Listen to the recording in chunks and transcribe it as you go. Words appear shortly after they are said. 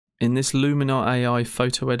In this Luminar AI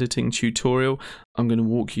photo editing tutorial, I'm going to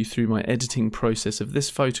walk you through my editing process of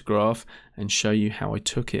this photograph and show you how I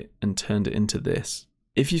took it and turned it into this.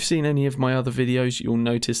 If you've seen any of my other videos, you'll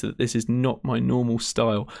notice that this is not my normal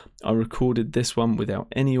style. I recorded this one without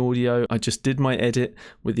any audio. I just did my edit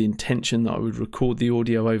with the intention that I would record the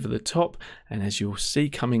audio over the top, and as you'll see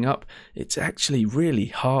coming up, it's actually really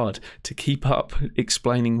hard to keep up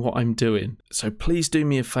explaining what I'm doing. So please do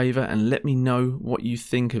me a favor and let me know what you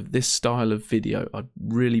think of this style of video. I'd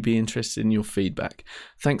really be interested in your feedback.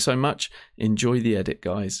 Thanks so much. Enjoy the edit,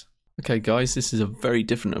 guys. Okay guys, this is a very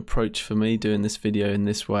different approach for me doing this video in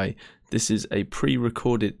this way. This is a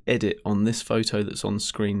pre-recorded edit on this photo that's on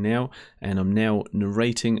screen now, and I'm now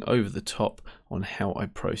narrating over the top on how I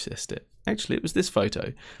processed it. Actually, it was this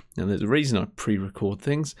photo. Now there's a reason I pre-record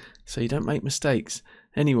things, so you don't make mistakes.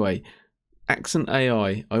 Anyway, Accent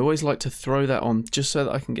AI, I always like to throw that on just so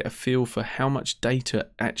that I can get a feel for how much data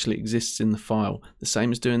actually exists in the file. The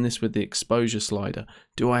same as doing this with the exposure slider.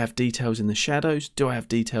 Do I have details in the shadows? Do I have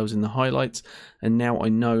details in the highlights? And now I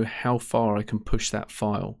know how far I can push that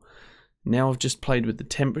file. Now I've just played with the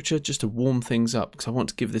temperature just to warm things up because I want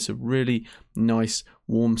to give this a really nice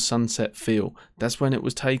warm sunset feel. That's when it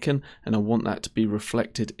was taken, and I want that to be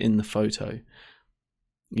reflected in the photo.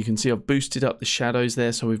 You can see I've boosted up the shadows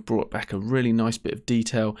there, so we've brought back a really nice bit of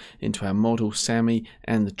detail into our model Sammy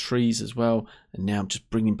and the trees as well, and now I'm just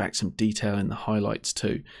bringing back some detail in the highlights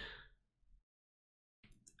too.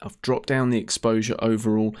 I've dropped down the exposure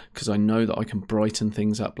overall because I know that I can brighten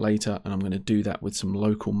things up later, and I'm going to do that with some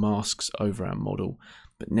local masks over our model.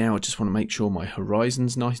 But now I just want to make sure my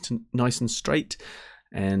horizon's nice and straight.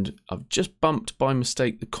 And I've just bumped by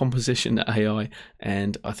mistake the composition AI,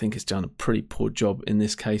 and I think it's done a pretty poor job in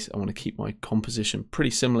this case. I want to keep my composition pretty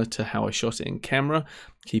similar to how I shot it in camera,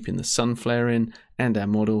 keeping the sun flare in and our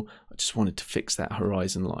model. I just wanted to fix that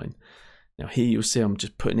horizon line. Now here you'll see I'm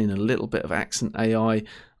just putting in a little bit of Accent AI.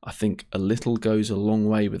 I think a little goes a long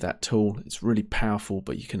way with that tool. It's really powerful,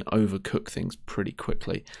 but you can overcook things pretty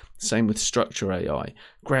quickly. Same with Structure AI.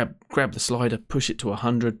 Grab the slider, push it to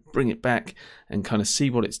 100, bring it back, and kind of see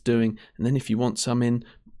what it's doing. And then if you want some in,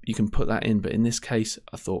 you can put that in. But in this case,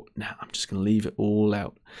 I thought, nah, I'm just going to leave it all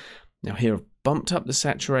out. Now here I've bumped up the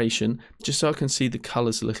saturation just so I can see the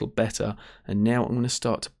colors a little better. And now I'm going to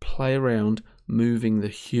start to play around moving the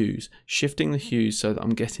hues, shifting the hues so that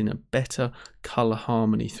I'm getting a better color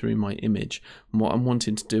harmony through my image. And what I'm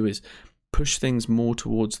wanting to do is push things more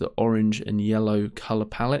towards the orange and yellow color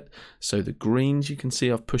palette. So the greens you can see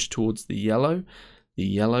I've pushed towards the yellow. The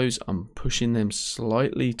yellows I'm pushing them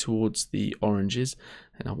slightly towards the oranges,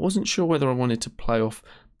 and I wasn't sure whether I wanted to play off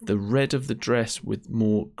the red of the dress with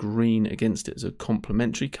more green against it as a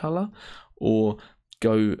complementary color, or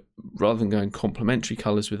go, rather than going complementary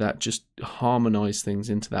colors with that, just harmonize things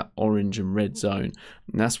into that orange and red zone.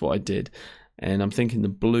 And that's what I did. And I'm thinking the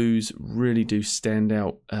blues really do stand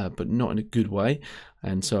out, but not in a good way.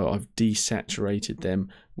 And so I've desaturated them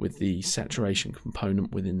with the saturation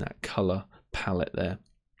component within that color palette there.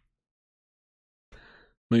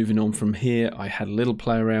 Moving on from here, I had a little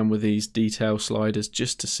play around with these detail sliders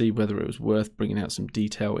just to see whether it was worth bringing out some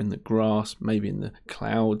detail in the grass, maybe in the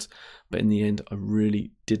clouds. But in the end, I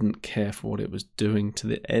really didn't care for what it was doing to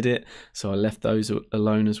the edit, so I left those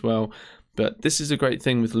alone as well. But this is a great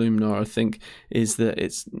thing with Luminar, I think, is that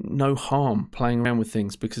it's no harm playing around with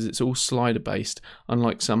things because it's all slider based,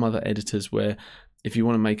 unlike some other editors where if you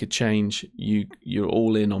want to make a change, you're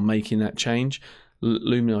all in on making that change.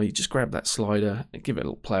 Luminar, you just grab that slider and give it a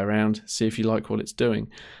little play around, see if you like what it's doing.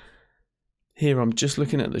 Here I'm just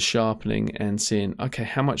looking at the sharpening and seeing, okay,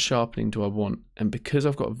 how much sharpening do I want? And because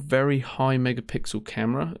I've got a very high megapixel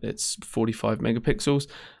camera, it's 45 megapixels,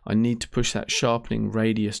 I need to push that sharpening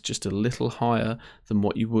radius just a little higher than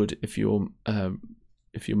what you would if your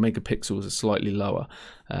megapixels are slightly lower.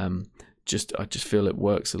 I just feel it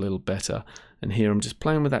works a little better. And here I'm just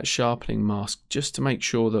playing with that sharpening mask just to make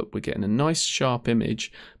sure that we're getting a nice sharp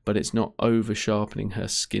image, but it's not over sharpening her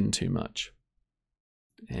skin too much.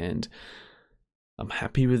 And I'm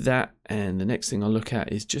happy with that. And the next thing I look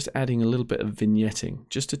at is just adding a little bit of vignetting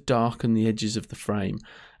just to darken the edges of the frame.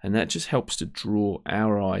 And that just helps to draw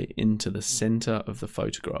our eye into the center of the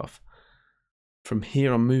photograph. From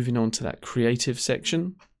here, I'm moving on to that creative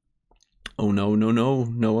section. Oh no,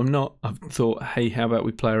 I'm not. I've thought, hey, how about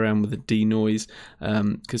we play around with the denoise?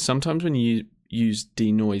 Because sometimes when you use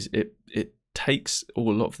denoise, it takes a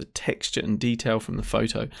lot of the texture and detail from the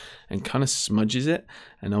photo and kind of smudges it.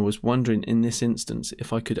 And I was wondering in this instance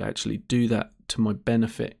if I could actually do that to my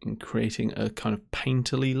benefit in creating a kind of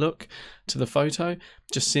painterly look to the photo,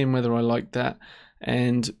 just seeing whether I like that.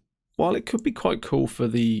 And while it could be quite cool for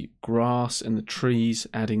the grass and the trees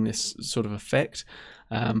adding this sort of effect,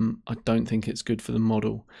 I don't think it's good for the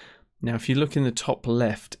model. Now, if you look in the top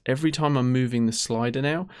left, every time I'm moving the slider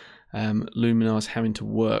now, Luminar's having to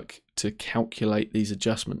work to calculate these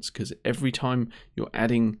adjustments, because every time you're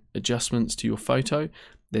adding adjustments to your photo,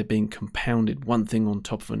 they're being compounded, one thing on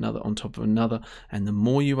top of another on top of another, and the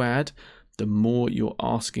more you add, the more you're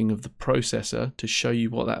asking of the processor to show you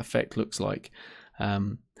what that effect looks like.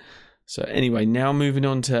 So anyway, now moving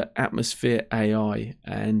on to Atmosphere AI,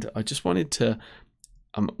 and I just wanted to,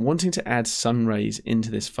 I'm wanting to add sun rays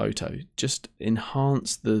into this photo, just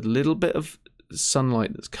enhance the little bit of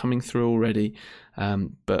sunlight that's coming through already,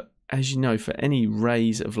 but as you know, for any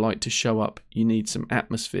rays of light to show up, you need some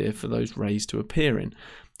atmosphere for those rays to appear in.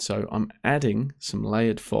 So I'm adding some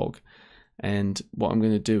layered fog, and what I'm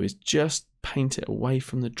going to do is just paint it away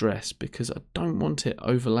from the dress, because I don't want it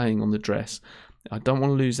overlaying on the dress. I don't want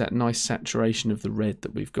to lose that nice saturation of the red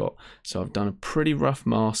that we've got. So I've done a pretty rough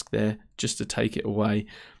mask there just to take it away,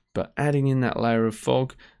 but adding in that layer of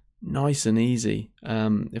fog, nice and easy.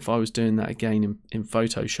 If I was doing that again in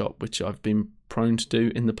Photoshop, which I've been prone to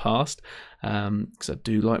do in the past, because I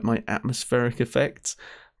do like my atmospheric effects,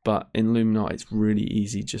 but in Luminar it's really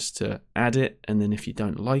easy just to add it, and then if you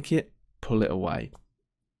don't like it, pull it away.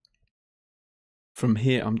 From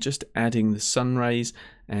here I'm just adding the sun rays,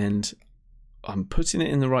 and I'm putting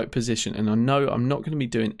it in the right position, and I know I'm not going to be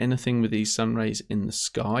doing anything with these sun rays in the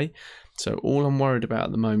sky, so all I'm worried about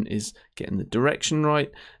at the moment is getting the direction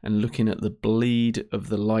right and looking at the bleed of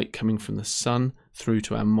the light coming from the sun through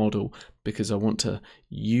to our model, because I want to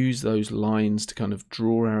use those lines to kind of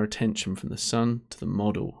draw our attention from the sun to the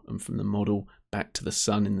model, and from the model back to the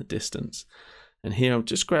sun in the distance. And here I'll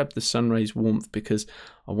just grab the sun rays warmth, because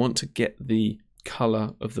I want to get the color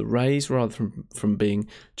of the rays rather from being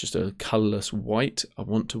just a colorless white. I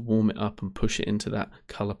want to warm it up and push it into that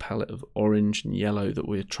color palette of orange and yellow that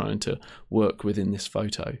we're trying to work with in this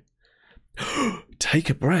photo. Take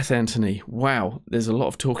a breath, Anthony. Wow, there's a lot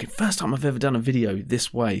of talking. First time I've ever done a video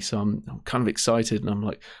this way, so I'm kind of excited, and I'm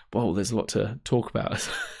like, whoa, there's a lot to talk about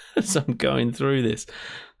as I'm going through this.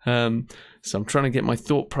 So I'm trying to get my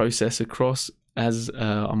thought process across as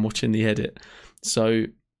I'm watching the edit. So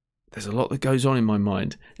there's a lot that goes on in my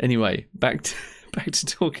mind. Anyway, back to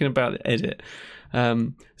talking about the edit.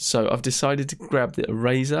 So I've decided to grab the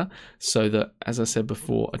eraser, so that, as I said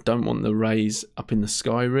before, I don't want the rays up in the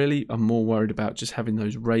sky really. I'm more worried about just having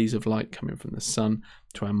those rays of light coming from the sun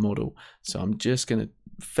to our model. So I'm just going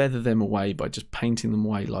to feather them away by just painting them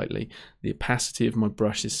away lightly. The opacity of my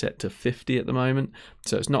brush is set to 50 at the moment,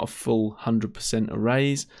 so it's not a full 100%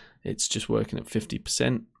 erase, it's just working at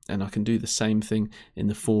 50%. And I can do the same thing in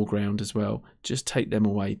the foreground as well. Just take them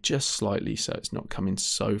away just slightly so it's not coming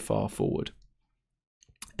so far forward.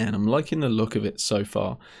 And I'm liking the look of it so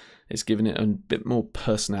far. It's given it a bit more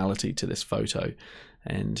personality to this photo.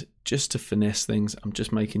 And just to finesse things, I'm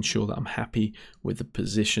just making sure that I'm happy with the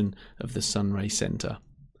position of the sunray center.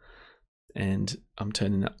 And I'm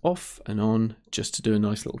turning that off and on just to do a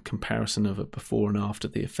nice little comparison of it before and after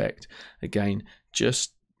the effect. Again,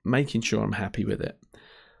 just making sure I'm happy with it.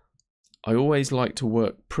 I always like to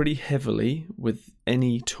work pretty heavily with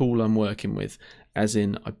any tool I'm working with, as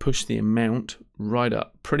in I push the amount right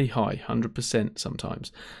up pretty high, 100%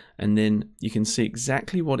 sometimes, and then you can see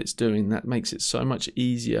exactly what it's doing. That makes it so much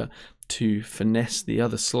easier to finesse the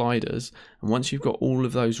other sliders, and once you've got all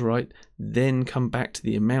of those right, then come back to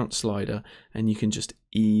the amount slider and you can just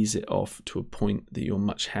ease it off to a point that you're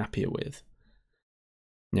much happier with.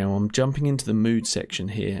 Now I'm jumping into the mood section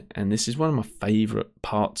here, and this is one of my favourite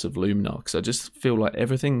parts of Luminar, because I just feel like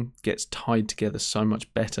everything gets tied together so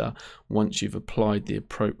much better once you've applied the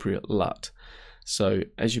appropriate LUT. So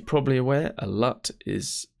as you're probably aware, a LUT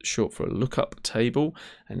is short for a lookup table,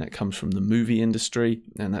 and that comes from the movie industry,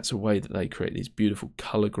 and that's a way that they create these beautiful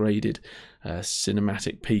colour graded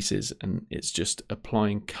cinematic pieces, and it's just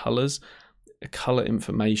applying colours, colour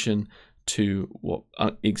information to what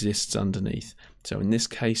exists underneath. So in this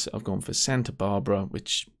case I've gone for Santa Barbara,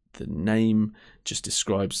 which the name just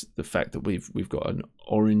describes the fact that we've got an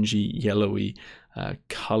orangey yellowy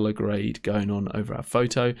color grade going on over our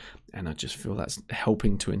photo, and I just feel that's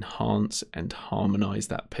helping to enhance and harmonize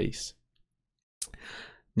that piece.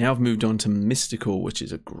 Now I've moved on to mystical, which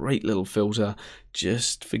is a great little filter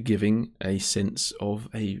just for giving a sense of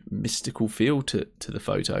a mystical feel to the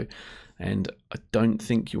photo. And I don't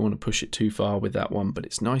think you want to push it too far with that one, but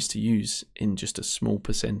it's nice to use in just a small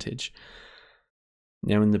percentage.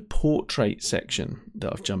 Now in the portrait section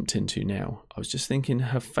that I've jumped into now, I was just thinking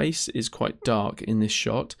her face is quite dark in this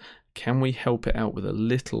shot. Can we help it out with a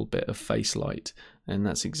little bit of face light? and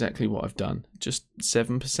that's exactly what I've done. Just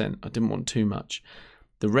 7%. I didn't want too much.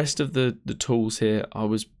 The rest of the tools here I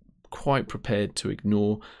was quite prepared to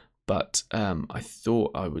ignore, but I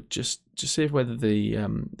thought I would just see whether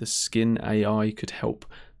the skin AI could help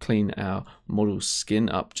clean our model's skin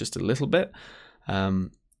up just a little bit.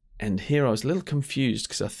 And here I was a little confused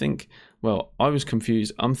because I think, well, I was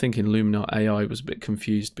confused. I'm thinking Luminar AI was a bit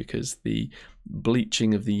confused because the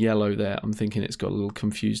bleaching of the yellow there, I'm thinking it's got a little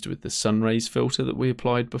confused with the sun rays filter that we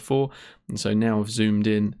applied before. And so now I've zoomed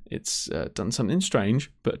in, it's done something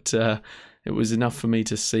strange, but it was enough for me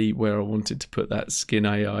to see where I wanted to put that skin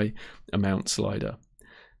AI amount slider.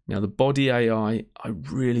 Now the body AI,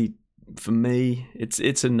 for me,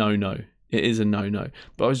 it's a no-no. It is a no-no,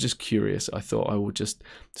 but I was just curious. I thought I would just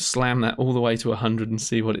slam that all the way to 100 and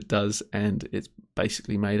see what it does, and it's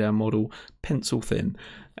basically made our model pencil thin,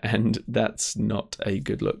 and that's not a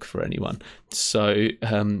good look for anyone. So,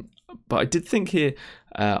 but I did think here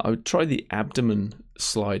I would try the abdomen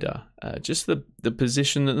slider, just the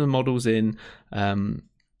position that the model's in.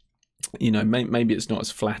 You know, maybe it's not as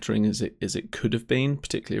flattering as it could have been,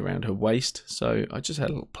 particularly around her waist. So I just had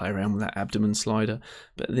a little play around with that abdomen slider.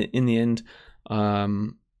 But in the end, I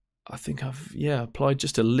think I've applied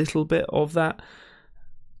just a little bit of that.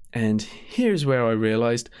 And here's where I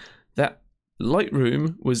realized that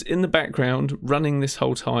Lightroom was in the background running this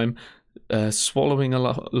whole time, swallowing a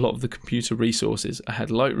lot of the computer resources. I had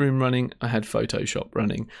Lightroom running, I had Photoshop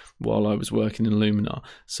running while I was working in Luminar.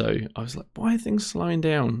 So I was like, why are things slowing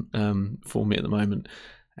down for me at the moment?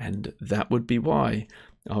 And that would be why.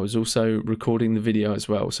 I was also recording the video as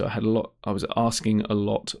well, so I was asking a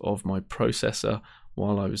lot of my processor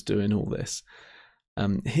while I was doing all this.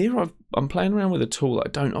 Here I'm playing around with a tool that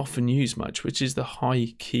I don't often use much, which is the high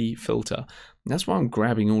key filter. And that's why I'm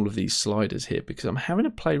grabbing all of these sliders here, because I'm having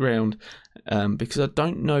to play around because I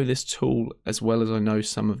don't know this tool as well as I know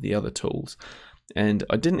some of the other tools. And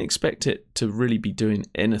I didn't expect it to really be doing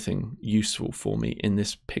anything useful for me in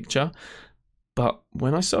this picture. But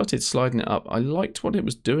when I started sliding it up, I liked what it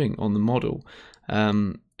was doing on the model.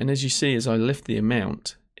 And as you see, as I lift the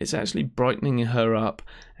amount, it's actually brightening her up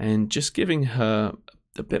and just giving her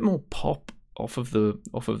a bit more pop off of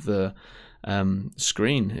the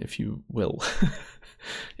screen, if you will.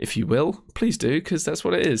 If you will, please do, because that's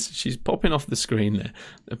what it is. She's popping off the screen there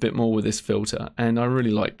a bit more with this filter, and I really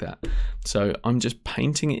like that. So I'm just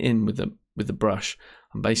painting it in with the brush.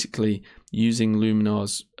 I'm basically using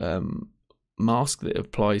Luminar's mask that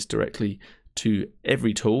applies directly to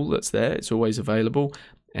every tool that's there. It's always available.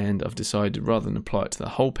 And I've decided rather than apply it to the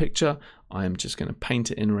whole picture, I am just going to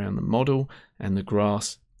paint it in around the model and the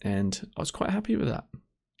grass, and I was quite happy with that.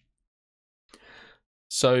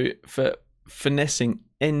 So for finessing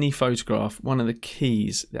any photograph, one of the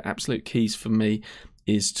keys, the absolute keys for me,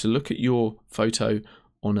 is to look at your photo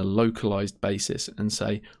on a localized basis and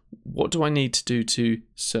say, what do I need to do to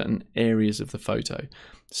certain areas of the photo?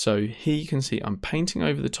 So here you can see I'm painting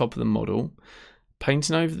over the top of the model,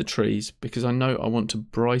 painting over the trees, because I know I want to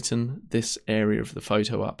brighten this area of the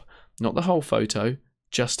photo up. Not the whole photo,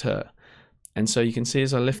 just her. And so you can see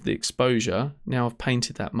as I lift the exposure, now I've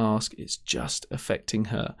painted that mask, it's just affecting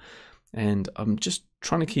her. And I'm just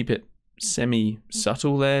trying to keep it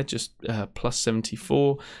semi-subtle there, just plus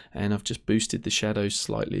 74, and I've just boosted the shadows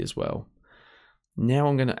slightly as well. Now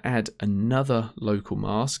I'm going to add another local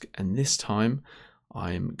mask, and this time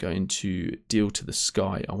I'm going to deal to the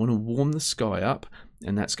sky. I want to warm the sky up,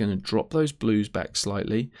 and that's going to drop those blues back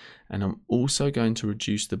slightly, and I'm also going to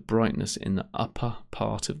reduce the brightness in the upper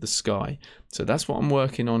part of the sky. So that's what I'm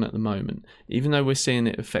working on at the moment. Even though we're seeing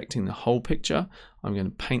it affecting the whole picture, I'm going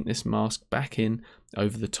to paint this mask back in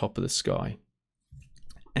over the top of the sky.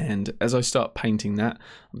 And as I start painting that,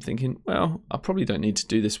 I'm thinking, well, I probably don't need to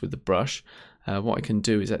do this with the brush. What I can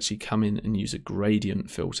do is actually come in and use a gradient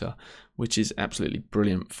filter, which is absolutely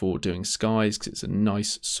brilliant for doing skies, because it's a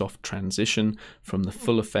nice soft transition from the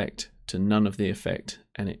full effect to none of the effect,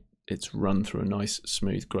 and it's run through a nice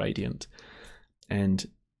smooth gradient. And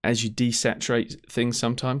as you desaturate things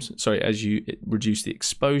sometimes, as you reduce the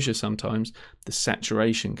exposure sometimes, the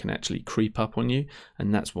saturation can actually creep up on you,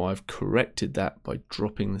 and that's why I've corrected that by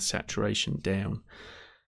dropping the saturation down.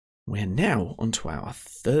 We're now onto our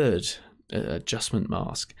third adjustment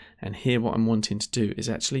mask, and here what I'm wanting to do is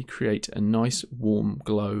actually create a nice warm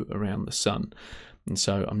glow around the sun. And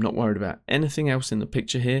so I'm not worried about anything else in the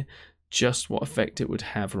picture here, just what effect it would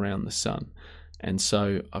have around the sun. And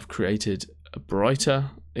so I've created a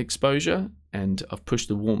brighter exposure, and I've pushed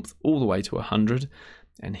the warmth all the way to 100.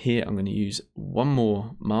 And here I'm going to use one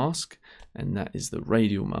more mask, and that is the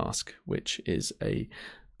radial mask, which is a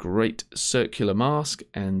great circular mask,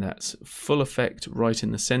 and that's full effect right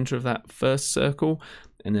in the center of that first circle,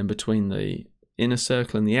 and then between the inner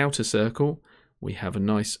circle and the outer circle we have a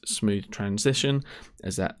nice smooth transition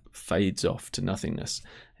as that fades off to nothingness.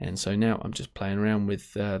 And so now I'm just playing around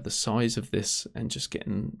with the size of this and just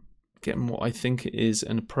getting what I think is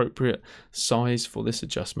an appropriate size for this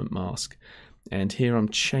adjustment mask. And here I'm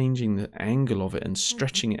changing the angle of it and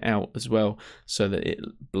stretching it out as well so that it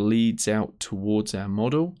bleeds out towards our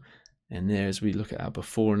model. And there, as we look at our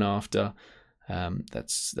before and after,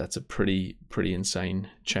 that's a pretty insane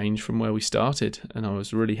change from where we started, and I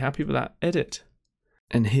was really happy with that edit.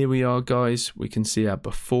 And here we are, guys. We can see our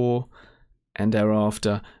before and our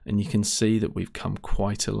after, and you can see that we've come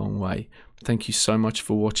quite a long way. Thank you so much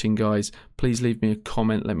for watching, guys. Please leave me a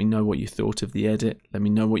comment. Let me know what you thought of the edit. Let me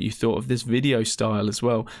know what you thought of this video style as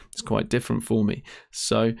well. It's quite different for me.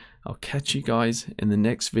 So I'll catch you guys in the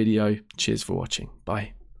next video. Cheers for watching.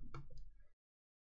 Bye.